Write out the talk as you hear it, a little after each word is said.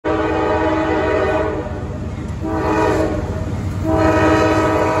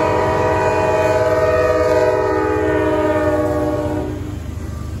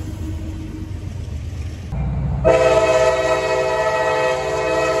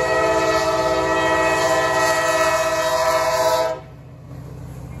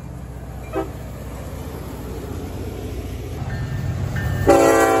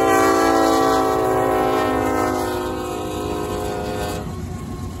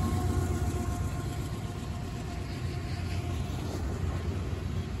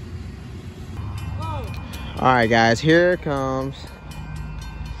All right, guys, here comes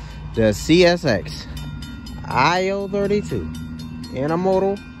the CSX I032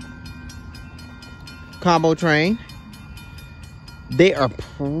 Intermodal combo train. They are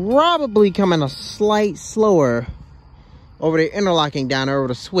probably coming a slight slower over the interlocking down over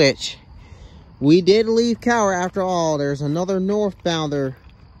the switch. We did leave Cower after all. There's another northbounder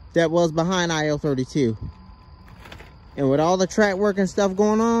that was behind I032. And with all the track work and stuff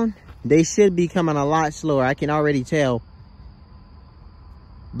going on, they should be coming a lot slower. I can already tell.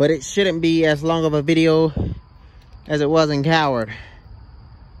 But it shouldn't be as long of a video as it was in Coward.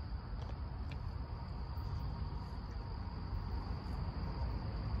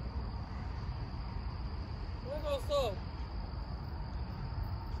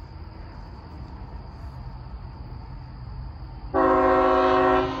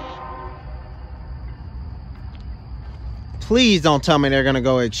 Please don't tell me they're gonna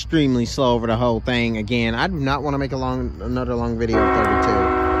go extremely slow over the whole thing again. I do not want to make another long video of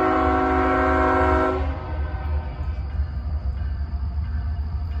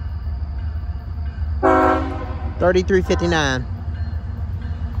 32. 33.59.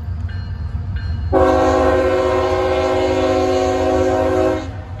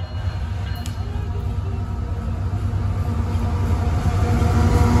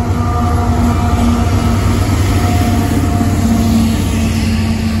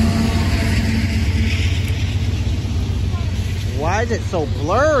 Why is it so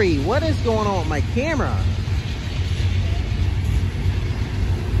blurry? What is going on with my camera?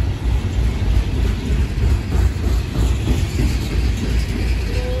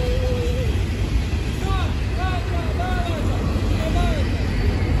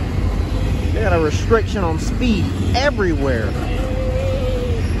 They got a restriction on speed everywhere.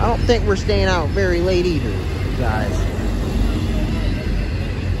 I don't think we're staying out very late either, guys.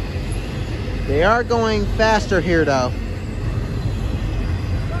 They are going faster here though.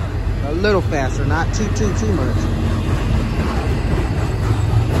 A little faster, not too much.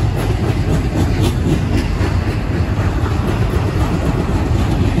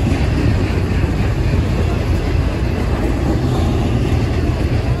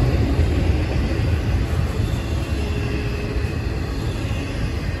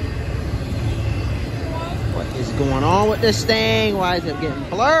 What is going on with this thing? Why is it getting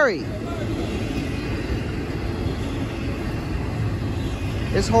blurry?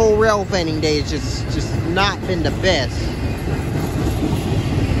 This whole rail fanning day has just not been the best.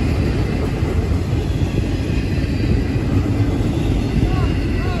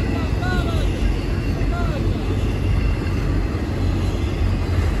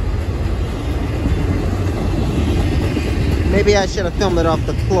 Maybe I should have filmed it off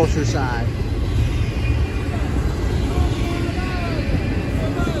the closer side.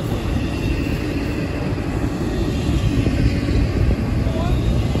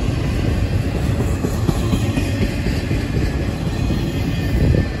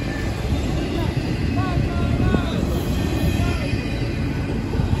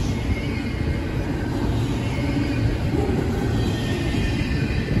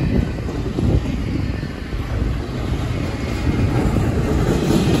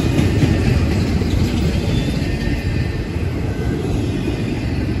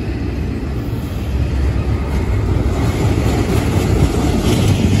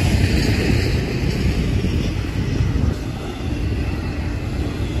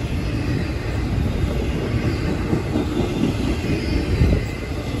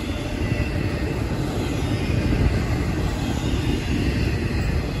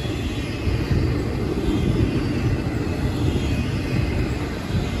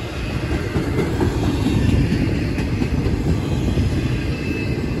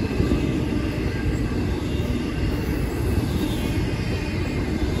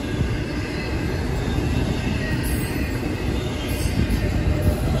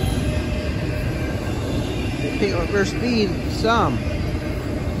 Pick up their speed some.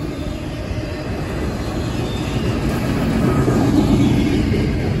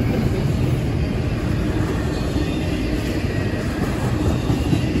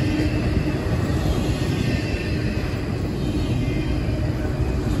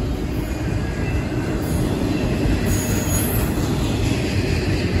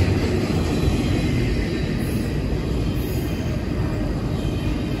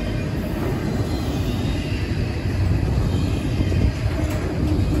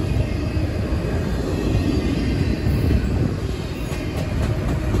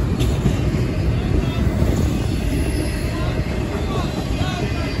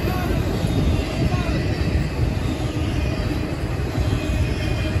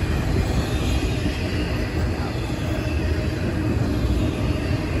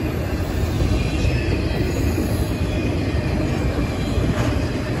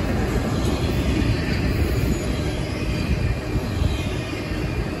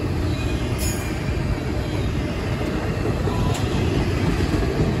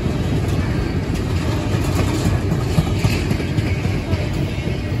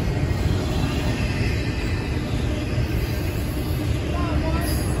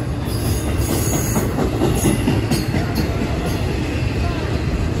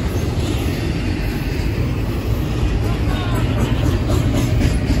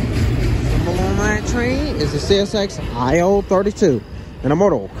 is the CSX I032.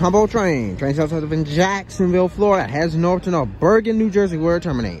 Intermodal combo train. Train starts off in Jacksonville, Florida. Heads north to Bergen, New Jersey, where it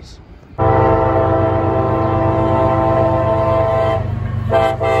terminates.